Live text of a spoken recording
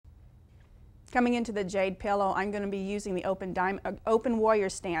Coming into the Jade pillow, I'm going to be using the open warrior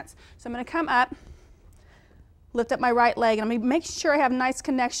stance. So I'm going to come up, lift up my right leg, and I'm going to make sure I have a nice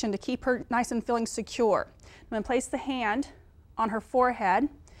connection to keep her nice and feeling secure. I'm going to place the hand on her forehead, and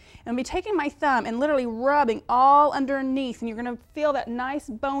I'll be taking my thumb and literally rubbing all underneath, and you're going to feel that nice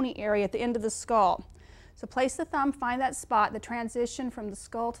bony area at the end of the skull. So place the thumb, find that spot, the transition from the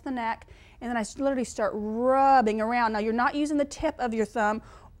skull to the neck, and then I literally start rubbing around. Now you're not using the tip of your thumb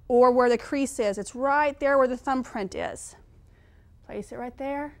or where the crease is. It's right there where the thumbprint is. Place it right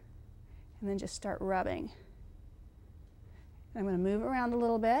there, and then just start rubbing. And I'm going to move around a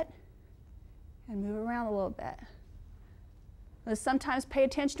little bit, and move around a little bit. Now, sometimes pay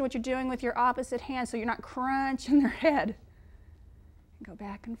attention to what you're doing with your opposite hand so you're not crunching their head. Go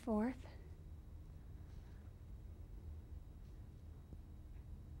back and forth.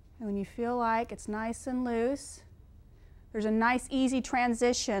 And when you feel like it's nice and loose, there's a nice, easy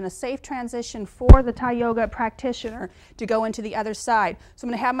transition, a safe transition for the Thai yoga practitioner to go into the other side. So I'm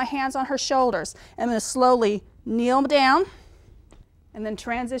going to have my hands on her shoulders. I'm going to slowly kneel down and then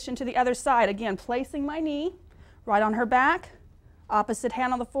transition to the other side. Again, placing my knee right on her back, opposite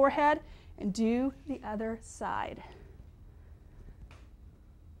hand on the forehead, and do the other side.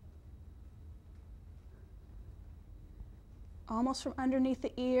 Almost from underneath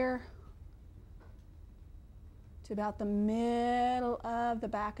the ear to about the middle of the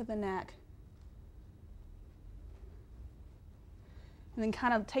back of the neck. And then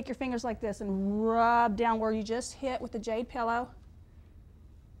kind of take your fingers like this and rub down where you just hit with the Jade pillow.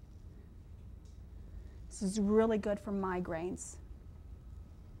 This is really good for migraines.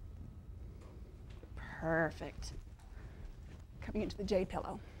 Perfect. Coming into the Jade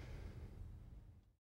pillow.